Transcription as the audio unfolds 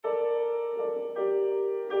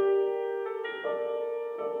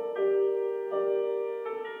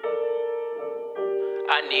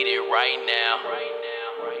need it right now.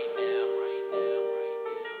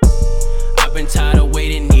 I've been tired of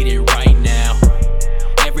waiting, need it right now.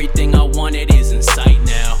 Everything I wanted is in sight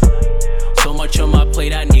now. So much on my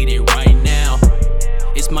plate, I need it right now.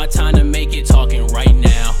 It's my time to make it, talking right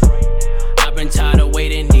now. I've been tired of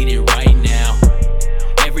waiting, need it right now.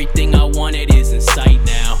 Everything I wanted is in sight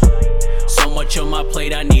now. So much on my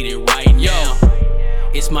plate, I need it right now.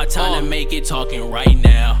 It's my time to make it, talking right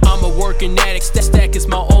now. I'm a working addict, stack is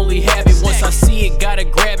my only habit. Once I see it, gotta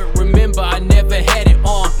grab it. Remember, I never had it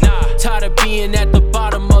on. Tired of being at the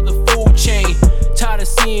bottom of the food chain. Tired of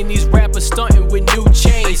seeing these rappers stunting with new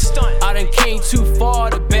chains. I done came too far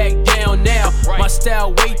to back down now. My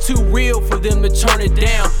style way too real for them to turn it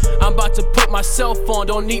down. I'm about to put myself on,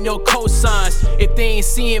 don't need no cosigns. If they ain't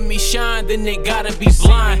seeing me shine, then they gotta be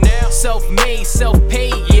blind. Self-made,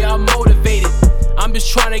 self-paid, yeah, I'm motivated. I'm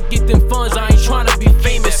just trying to get them funds, I ain't trying to be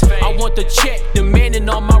famous. I want the check, demanding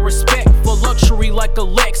all my respect. For luxury like a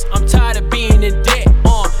Lex, I'm tired of being in debt.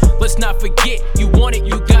 Let's not forget, you want it,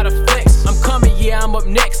 you gotta flex. I'm coming, yeah, I'm up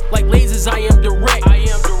next. Like lasers, I am direct.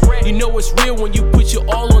 You know it's real when you put your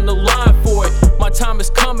all on the line for it. My time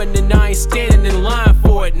is coming and I ain't standing in line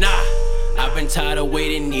for it, nah. I've been tired of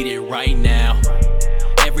waiting, need it right now.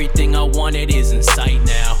 Everything I wanted is in sight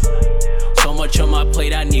now. So much on my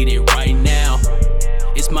plate, I need it right now.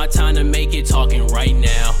 It's my time to make it, talking right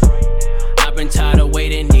now. I've been tired of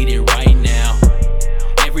waiting, need it right now.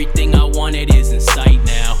 Everything I wanted is in sight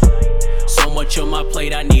now. So much on my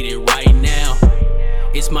plate, I need it right now.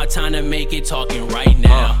 It's my time to make it, talking right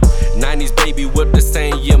now. 90s baby whip the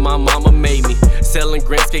same year my mama made me. Selling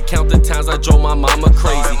grants, can count the times I drove my mama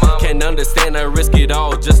crazy. Can't understand I risk it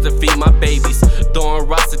all just to feed my babies. Throwing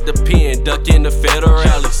rocks at the pen, ducking the federal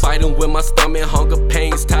alleys. Fighting with my stomach, hunger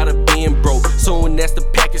pains, tired of being broke. Soon as the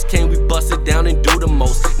package came, we bust it down and do the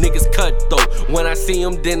most. Niggas cutthroat, when I see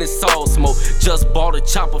them then it's all smoke. Just bought a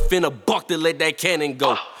chopper, finna buck to let that cannon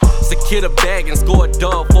go. Secure the bag and score a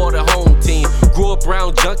dub for the home team. Grew up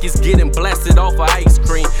around junkies getting blasted off of ice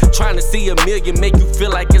cream. Trying to see a million make you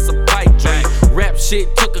feel like it's a pipe dream. Rap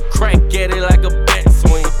shit took a crack at it like a